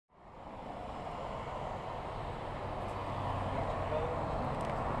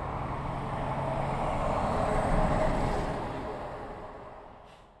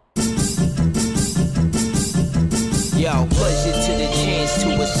now. Pleasure to the chance to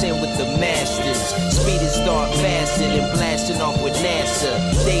ascend with the masters. Speed is start faster than blasting off with NASA.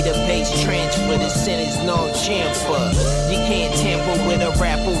 Database transfer, the sentence non-champer. You can't tamper with a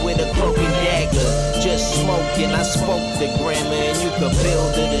rapper with a cloak and dagger. Just smoking, I spoke the grammar, and you could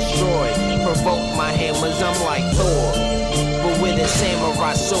build or destroy. Provoke my hammers, I'm like Thor. But with a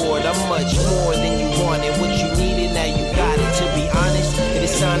samurai sword, I'm much more than you wanted. What you needed, now you got it. To be honest, it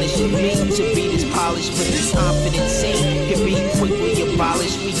astonishing me to be this polished, but this confident scene can be quickly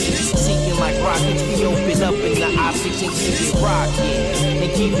abolished. We keep seeking like rockets, we open up in the optics and keep it rocking.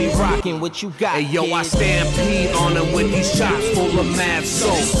 And keep it rocking, what you got, hey, yo, kid? I stampede on them with these chops full of mad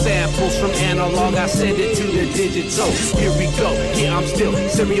soul. Samples from analog, I send it to the digital. Here we go, yeah, I'm still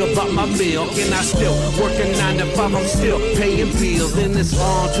serious about my meal. And I still working 9 to 5, I'm still paying bills. Then it's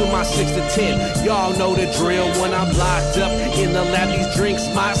on to my 6 to 10. Y'all know the drill. When I'm locked up in the lab, these drinks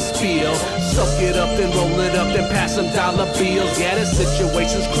my spiel. Soak it up, then roll it up, then pass some dollar bills. Yeah, the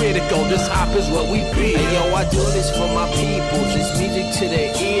situation's critical, this hop is what we feel. Hey yo, I do this for my peoples. It's music to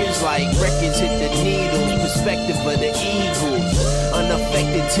their ears like records hit the needles. Perspective of the eagles,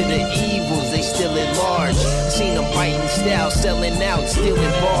 unaffected to the evils, they still at large. Seen them biting style, selling out,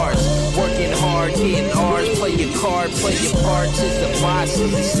 stealing bars. Working hard, getting ours, play your card, play your part. Since the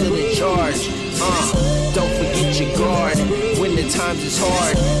bosses is still in charge. Don't forget your guard when the times is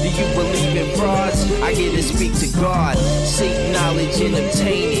hard. Do you believe in frauds? I get to speak to God. Seek knowledge and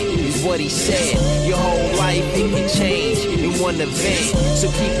obtain it, is what he said. Your whole life it can change in one event.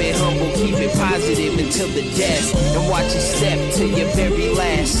 So keep it humble, keep it positive until the death. And watch it step to your very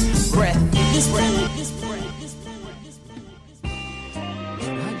last breath.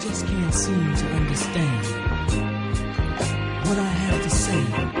 I just can't seem to understand what I have to say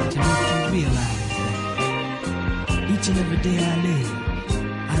to make you realize that each and every day I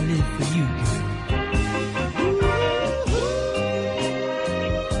live for you, girl.